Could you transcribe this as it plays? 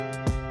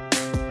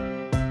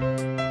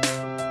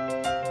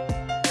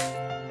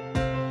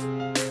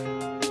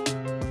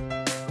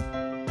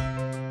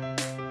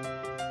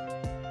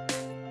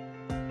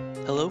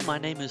my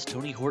name is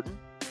Toney Horton,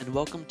 and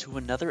welcome to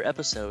another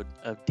episode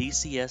of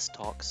DCS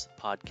Talks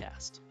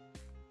podcast.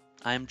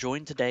 I am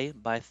joined today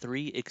by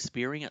three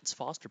experienced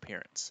foster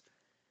parents,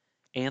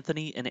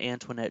 Anthony and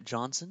Antoinette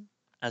Johnson,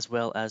 as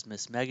well as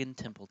Miss Megan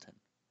Templeton.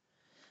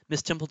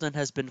 Miss Templeton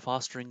has been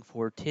fostering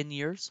for 10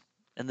 years,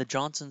 and the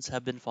Johnsons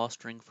have been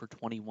fostering for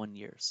 21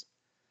 years.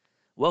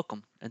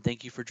 Welcome, and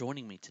thank you for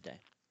joining me today.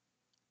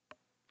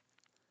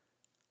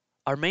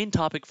 Our main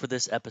topic for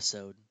this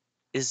episode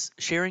is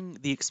sharing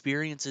the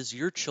experiences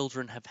your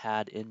children have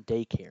had in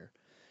daycare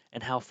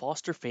and how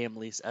foster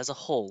families as a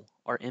whole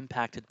are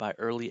impacted by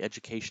early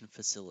education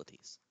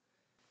facilities.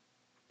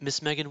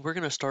 Miss Megan, we're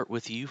going to start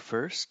with you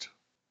first.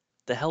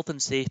 The health and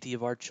safety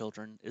of our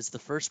children is the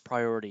first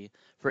priority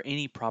for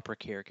any proper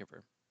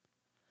caregiver.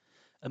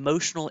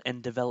 Emotional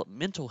and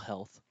developmental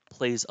health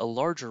plays a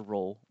larger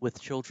role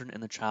with children in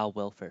the child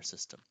welfare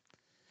system.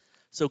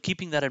 So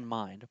keeping that in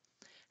mind,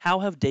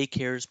 how have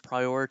daycares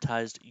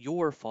prioritized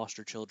your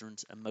foster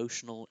children's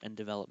emotional and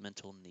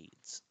developmental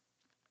needs?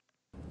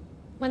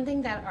 One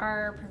thing that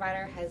our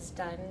provider has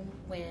done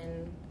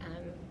when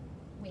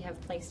we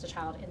have placed a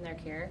child in their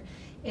care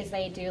is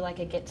they do like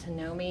a get to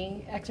know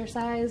me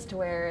exercise to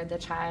where the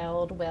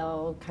child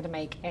will kind of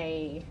make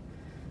a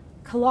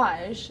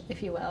collage,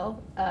 if you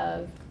will,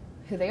 of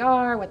who they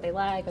are, what they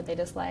like, what they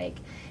dislike.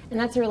 And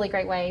that's a really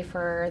great way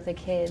for the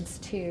kids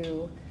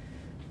to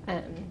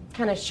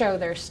kind of show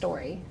their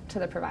story to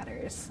the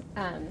providers.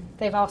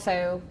 They've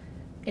also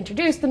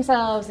introduced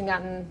themselves and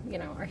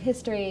gotten, our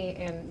history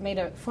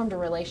and formed a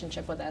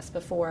relationship with us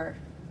before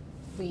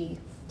we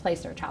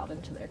placed our child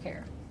into their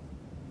care.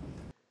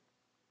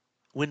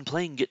 When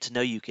playing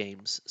get-to-know-you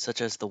games,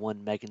 such as the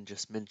one Megan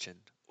just mentioned,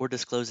 or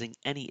disclosing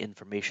any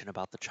information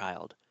about the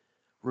child,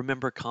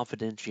 remember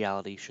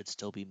confidentiality should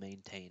still be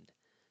maintained.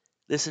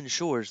 This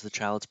ensures the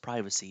child's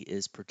privacy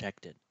is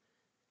protected.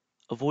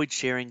 Avoid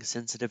sharing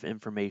sensitive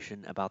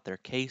information about their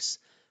case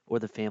or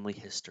the family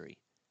history.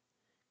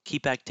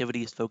 Keep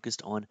activities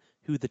focused on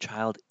who the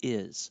child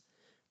is,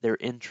 their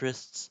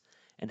interests,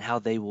 and how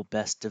they will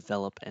best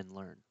develop and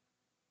learn.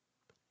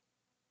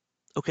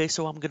 Okay,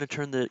 so I'm going to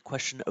turn the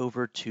question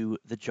over to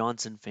the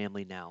Johnson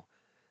family now.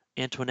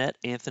 Antoinette,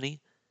 Anthony,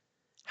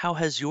 how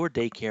has your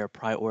daycare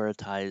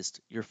prioritized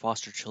your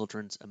foster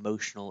children's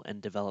emotional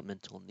and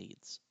developmental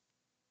needs?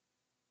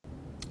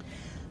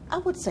 I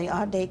would say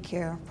our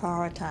daycare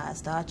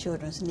prioritized our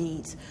children's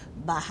needs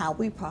by how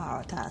we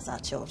prioritize our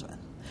children.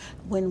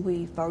 When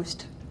we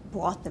first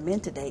brought them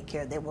into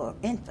daycare, they were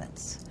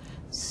infants.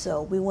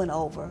 So we went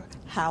over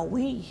how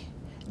we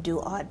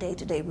do our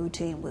day-to-day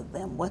routine with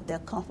them, what they're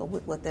comfortable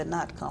with, what they're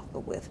not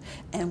comfortable with.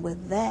 And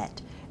with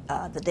that,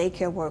 the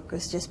daycare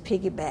workers just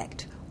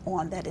piggybacked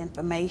on that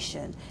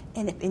information.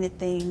 And if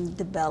anything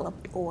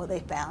developed or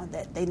they found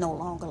that they no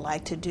longer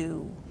like to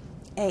do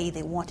A,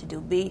 they want to do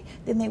B,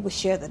 then they would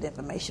share that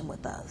information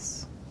with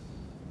us.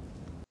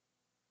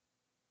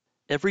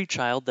 Every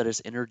child that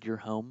has entered your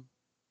home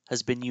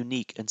has been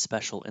unique and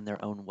special in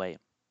their own way.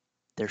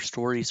 Their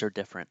stories are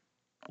different,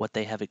 what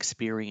they have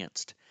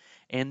experienced,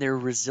 and their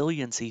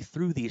resiliency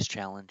through these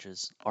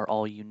challenges are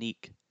all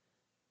unique.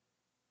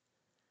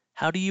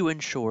 How do you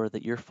ensure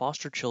that your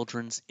foster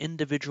children's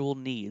individual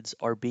needs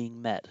are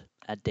being met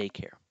at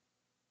daycare?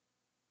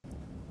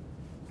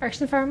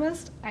 First and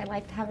foremost, I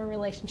like to have a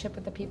relationship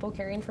with the people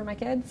caring for my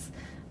kids,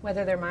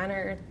 whether they're mine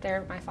or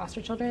they're my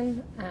foster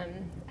children.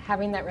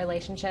 Having that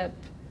relationship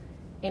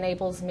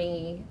enables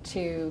me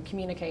to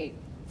communicate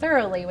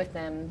thoroughly with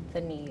them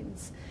the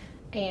needs.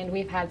 And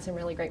we've had some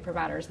really great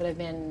providers that have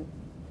been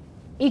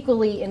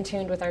equally in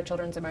tune with our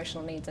children's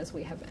emotional needs as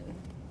we have been.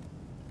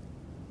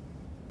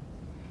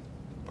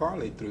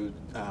 Partly through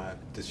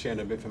the sharing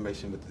of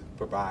information with the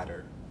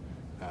provider.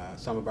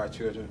 Some of our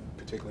children,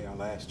 particularly our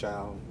last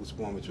child, was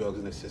born with drugs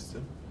in the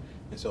system.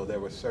 And so there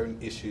were certain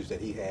issues that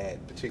he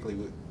had, particularly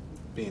with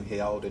being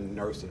held and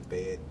nursed and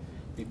fed.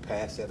 We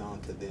passed that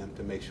on to them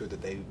to make sure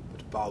that they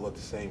would follow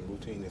the same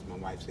routine, as my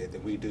wife said,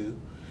 that we do.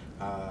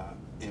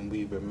 And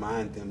we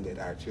remind them that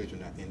our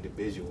children are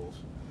individuals,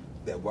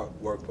 that what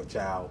worked for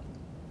child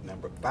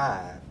number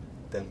 5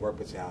 doesn't work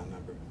for child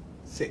number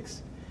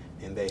 6.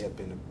 And they have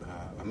been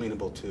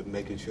amenable to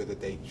making sure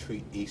that they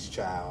treat each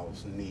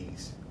child's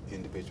needs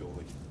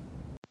individually.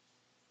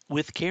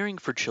 With caring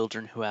for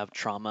children who have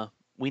trauma,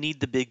 we need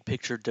the big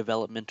picture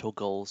developmental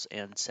goals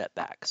and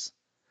setbacks.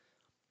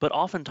 But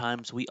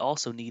oftentimes we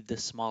also need the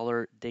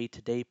smaller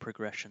day-to-day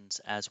progressions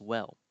as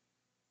well.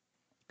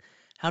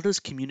 How does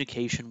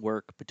communication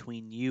work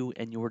between you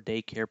and your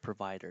daycare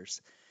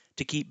providers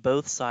to keep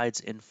both sides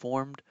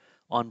informed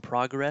on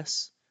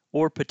progress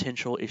or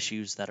potential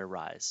issues that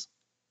arise?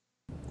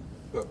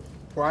 But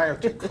prior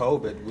to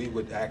COVID, we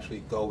would actually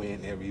go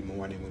in every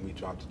morning when we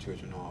dropped the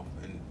children off.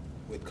 And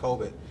with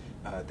COVID,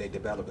 they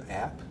developed an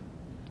app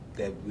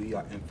that we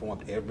are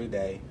informed every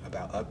day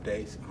about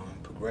updates on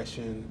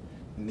progression,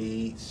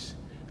 needs,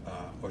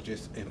 or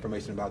just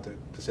information about the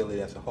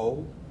facility as a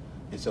whole.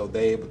 And so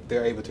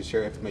they're able to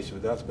share information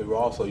with us, but we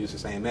also use the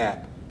same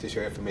app to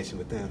share information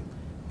with them.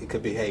 It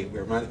could be, hey,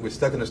 we're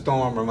stuck in a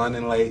storm, we're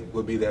running late,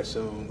 we'll be there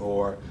soon,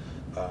 or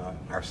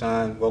Our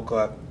son woke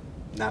up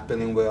not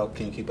feeling well,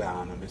 can you keep an eye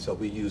on him? And so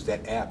we use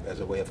that app as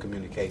a way of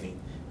communicating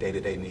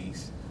day-to-day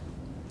needs.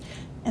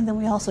 And then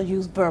we also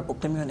use verbal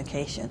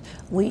communication.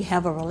 We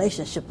have a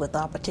relationship with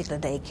our particular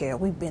daycare.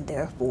 We've been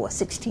there for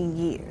 16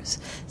 years.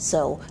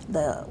 So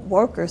the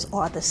workers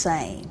are the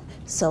same.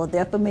 So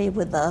they're familiar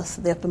with us,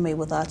 they're familiar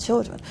with our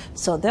children.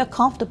 So they're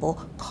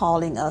comfortable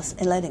calling us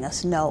and letting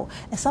us know.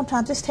 And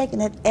sometimes just taking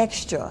that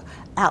extra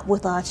out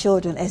with our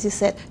children. As you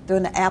said,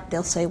 during the app,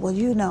 they'll say,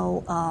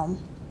 well,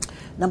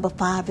 number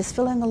 5 is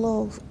feeling a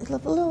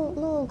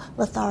little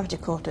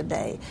lethargical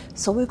today,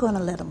 so we're going to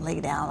let them lay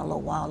down a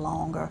little while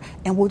longer,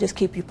 and we'll just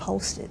keep you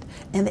posted.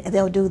 And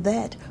they'll do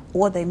that,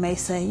 or they may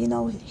say, he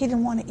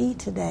didn't want to eat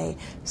today,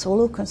 so we're a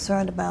little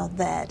concerned about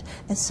that.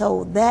 And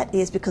so that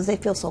is because they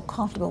feel so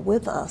comfortable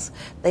with us,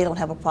 they don't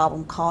have a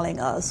problem calling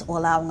us or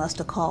allowing us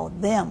to call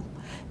them.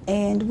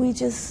 And we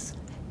just,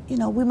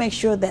 we make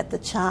sure that the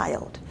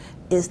child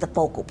is the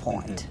focal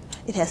point. Mm-hmm.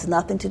 It has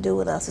nothing to do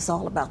with us. It's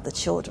all about the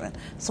children.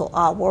 So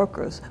our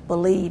workers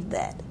believe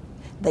that.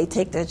 They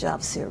take their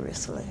job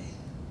seriously.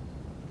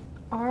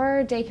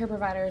 Our daycare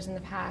providers in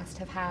the past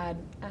have had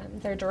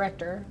their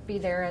director be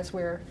there as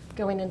we're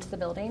going into the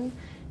building,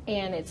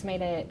 and it's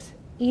made it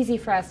easy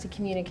for us to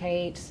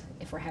communicate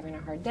if we're having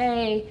a hard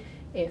day,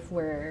 if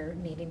we're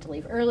needing to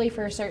leave early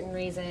for a certain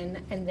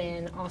reason, and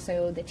then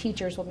also the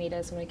teachers will meet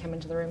us when we come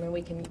into the room and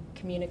we can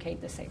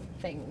communicate the same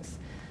things.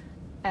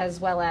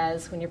 As well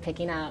as when you're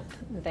picking up,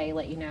 they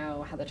let you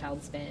know how the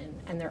child's been.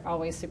 And they're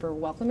always super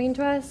welcoming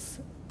to us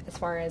as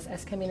far as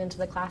us coming into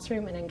the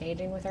classroom and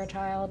engaging with our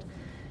child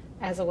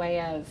as a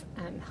way of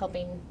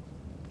helping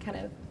kind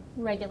of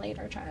regulate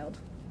our child.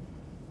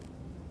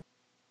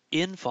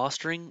 In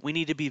fostering, we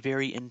need to be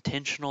very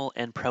intentional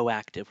and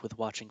proactive with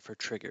watching for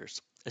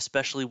triggers,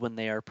 especially when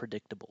they are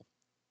predictable.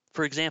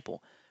 For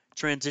example,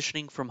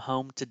 transitioning from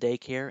home to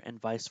daycare and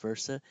vice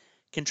versa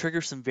can trigger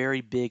some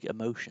very big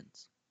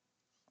emotions.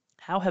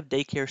 How have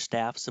daycare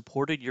staff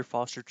supported your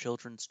foster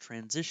children's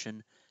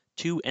transition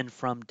to and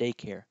from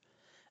daycare,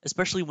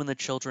 especially when the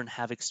children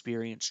have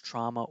experienced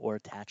trauma or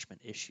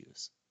attachment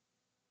issues?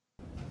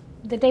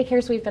 The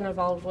daycares we've been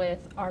involved with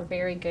are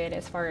very good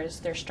as far as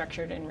they're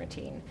structured and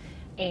routine.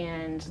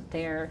 And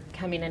they're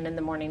coming in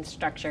the morning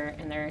structure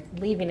and they're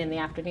leaving in the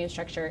afternoon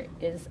structure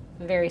is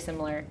very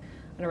similar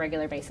on a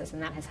regular basis,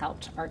 and that has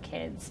helped our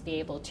kids be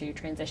able to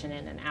transition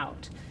in and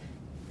out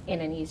in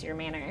an easier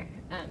manner,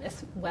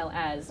 as well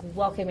as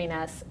welcoming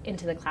us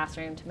into the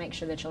classroom to make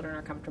sure the children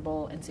are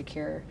comfortable and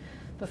secure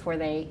before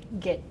they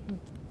get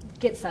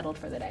settled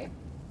for the day.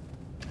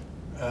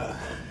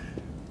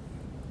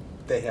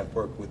 They have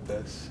worked with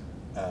us.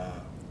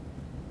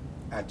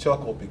 I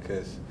chuckle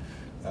because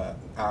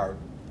our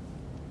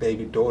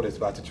baby daughter is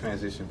about to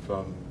transition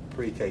from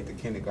pre-K to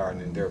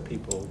kindergarten, and there are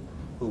people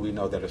who we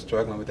know that are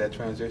struggling with that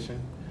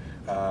transition.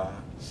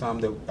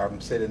 Some that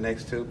I'm sitting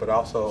next to, but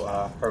also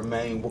her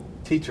main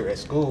teacher at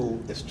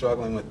school is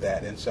struggling with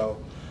that. And so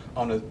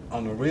on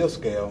the real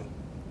scale,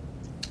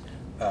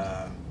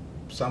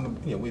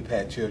 we've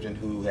had children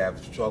who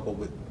have struggled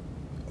with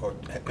or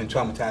have been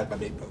traumatized by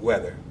the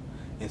weather.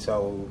 And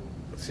so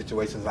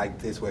situations like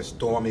this where it's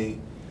stormy,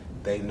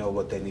 they know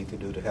what they need to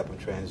do to help them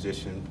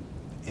transition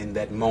in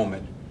that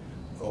moment,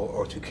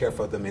 or to care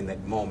for them in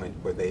that moment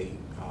where they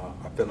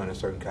are feeling a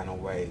certain kind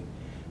of way.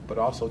 But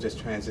also just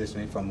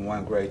transitioning from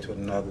one grade to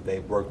another, they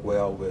work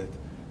well with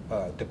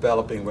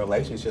developing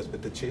relationships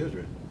with the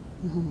children.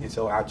 Mm-hmm. And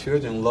so our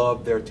children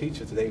love their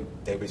teachers. They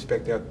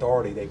respect their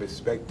authority. They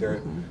respect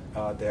their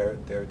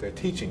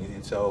teaching.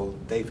 And so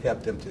they've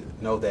helped them to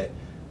know that,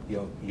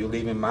 you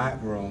leaving my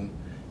room,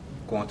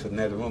 going to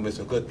another room is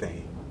a good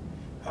thing.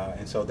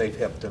 And so they've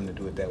helped them to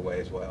do it that way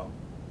as well.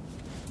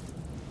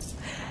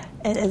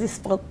 And as you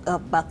spoke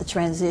about the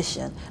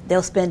transition,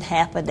 they'll spend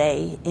half a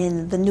day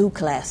in the new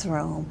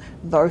classroom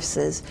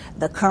versus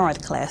the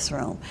current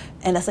classroom.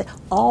 And I say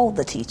all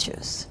the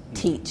teachers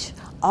teach,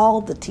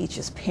 all the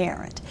teachers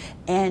parent,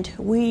 and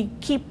we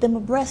keep them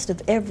abreast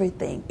of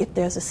everything. If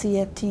there's a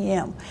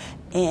CFTM,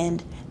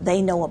 and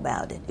they know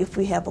about it. If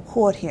we have a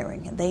court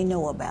hearing, they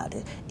know about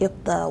it. If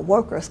the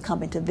workers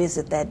coming to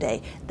visit that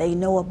day, they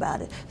know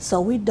about it. So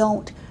we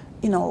don't,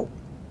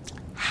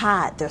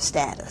 hide their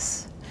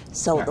status.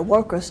 So the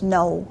workers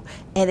know,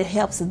 and it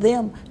helps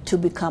them to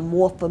become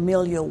more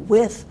familiar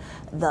with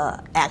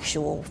the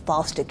actual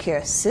foster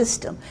care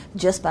system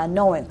just by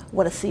knowing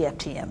what a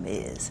CFTM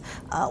is,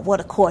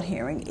 what a court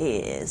hearing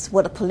is,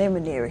 what a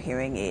preliminary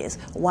hearing is,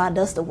 why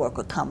does the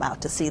worker come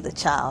out to see the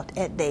child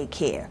at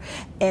daycare.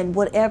 And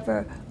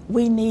whatever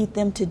we need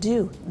them to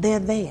do, they're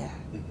there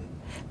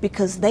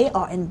because they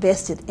are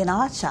invested in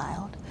our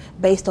child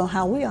based on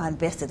how we are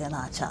invested in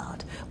our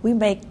child. We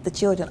make the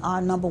children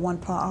our number one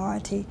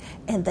priority,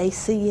 and they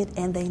see it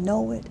and they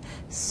know it.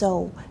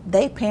 So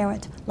they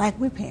parent like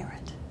we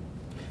parent.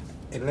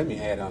 And let me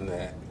add on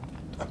that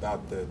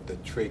about the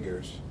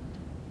triggers.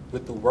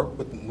 When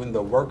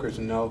the workers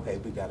know, hey,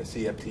 we got a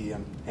CFT,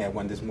 had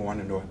one this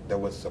morning, or there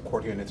was a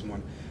court hearing this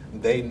morning,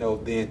 they know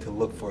then to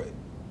look for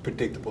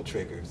predictable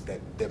triggers.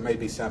 That there may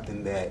be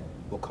something that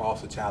will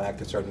cause the child to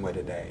act a certain way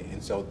today.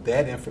 And so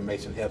that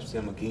information helps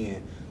them,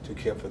 again, to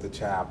care for the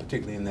child,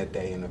 particularly in that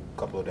day and a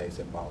couple of days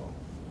that follow.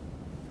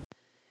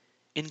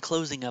 In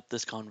closing up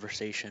this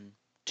conversation,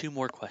 2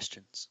 more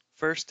questions.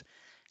 First,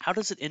 how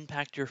does it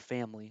impact your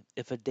family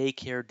if a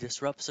daycare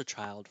disrupts a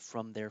child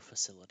from their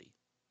facility?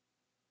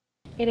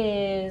 It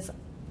is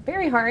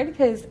very hard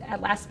because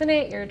at last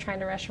minute you're trying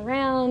to rush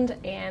around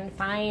and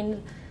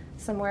find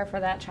somewhere for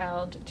that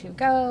child to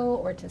go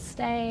or to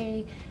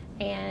stay,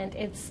 and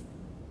it's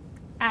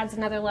adds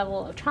another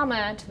level of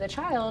trauma to the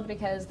child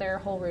because their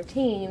whole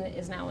routine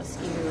is now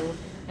askew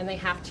and they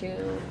have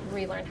to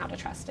relearn how to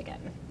trust again.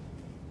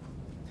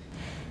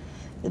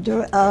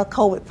 During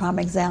COVID, prime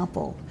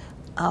example,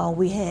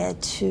 we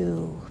had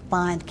to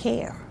find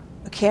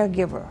a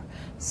caregiver,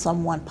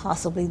 someone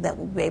possibly that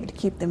would be able to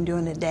keep them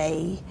during the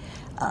day,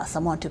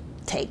 someone to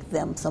take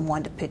them,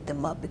 someone to pick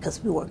them up,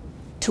 because we were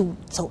 2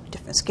 so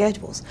different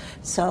schedules.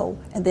 So,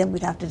 and then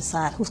we'd have to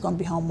decide who's going to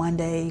be home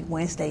Monday,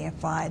 Wednesday, and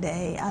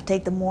Friday. I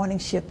take the morning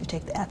shift, you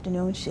take the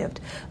afternoon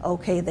shift.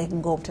 Okay, they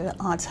can go over to the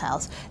aunt's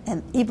house.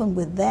 And even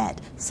with that,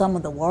 some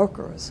of the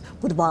workers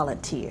would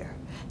volunteer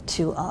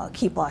to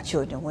keep our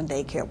children when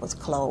daycare was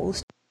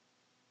closed.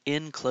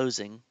 In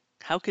closing,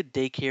 how could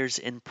daycares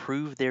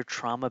improve their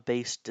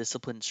trauma-based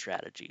discipline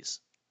strategies,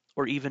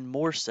 or even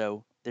more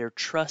so, their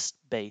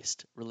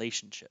trust-based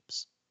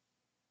relationships?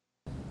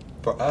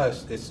 For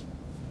us, it's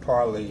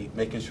partly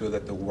making sure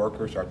that the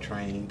workers are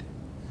trained.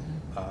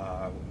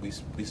 We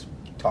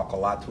talk a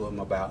lot to them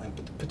about,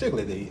 and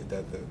particularly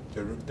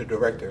the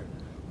director,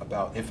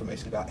 about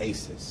information about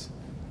ACEs,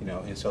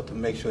 and so to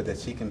make sure that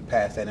she can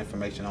pass that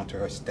information on to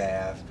her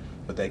staff,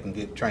 so they can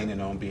get training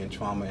on being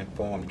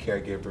trauma-informed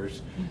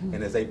caregivers.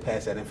 And as they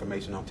pass that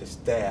information on to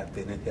staff,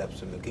 then it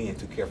helps them, again,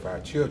 to care for our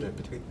children,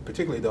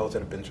 particularly those that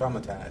have been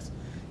traumatized,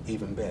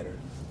 even better.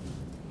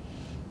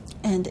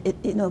 And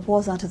it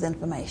boils down to the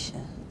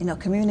information,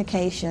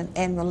 communication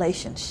and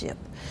relationship.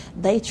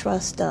 They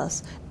trust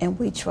us and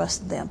we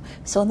trust them.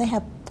 So when they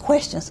have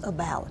questions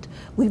about,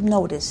 we've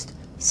noticed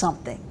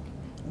something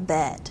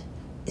that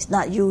is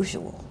not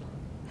usual.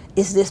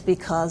 Is this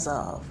because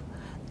of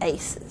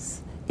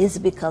ACEs? Is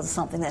it because of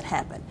something that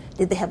happened?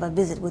 Did they have a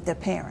visit with their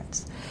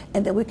parents?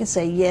 And then we can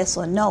say yes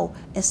or no,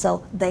 and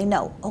so they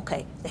know,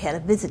 okay, they had a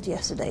visit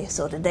yesterday,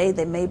 so today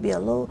they may be a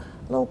little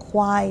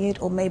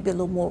quiet or maybe a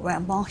little more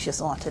rambunctious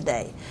on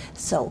today.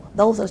 So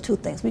those are 2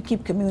 things. We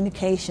keep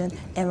communication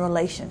and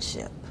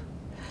relationship.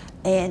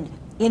 And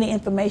any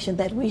information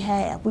that we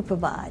have, we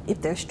provide.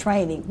 If there's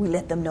training, we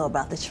let them know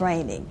about the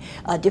training.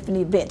 Different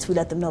events, we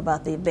let them know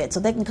about the events. So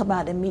they can come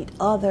out and meet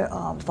other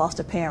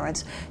foster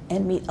parents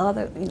and meet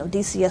other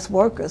DCS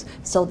workers,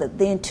 so that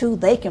then too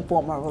they can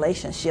form a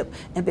relationship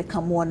and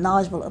become more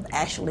knowledgeable of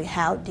actually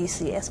how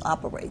DCS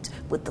operates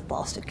with the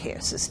foster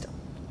care system.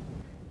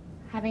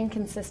 Having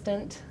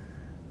consistent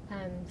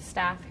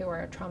staff who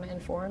are trauma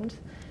informed,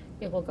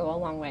 it will go a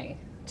long way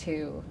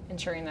to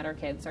ensuring that our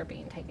kids are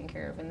being taken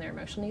care of and their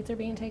emotional needs are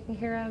being taken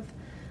care of.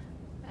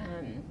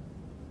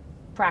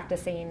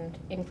 Practicing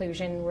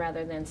inclusion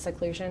rather than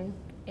seclusion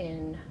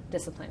in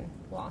discipline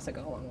will also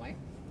go a long way.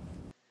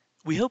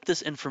 We hope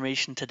this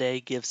information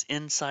today gives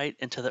insight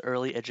into the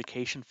early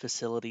education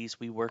facilities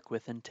we work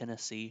with in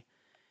Tennessee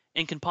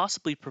and can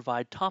possibly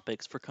provide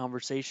topics for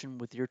conversation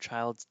with your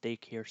child's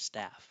daycare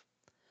staff.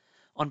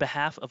 On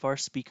behalf of our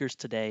speakers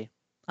today,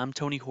 I'm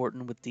Toney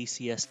Horton with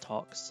DCS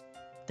Talks.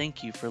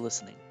 Thank you for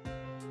listening.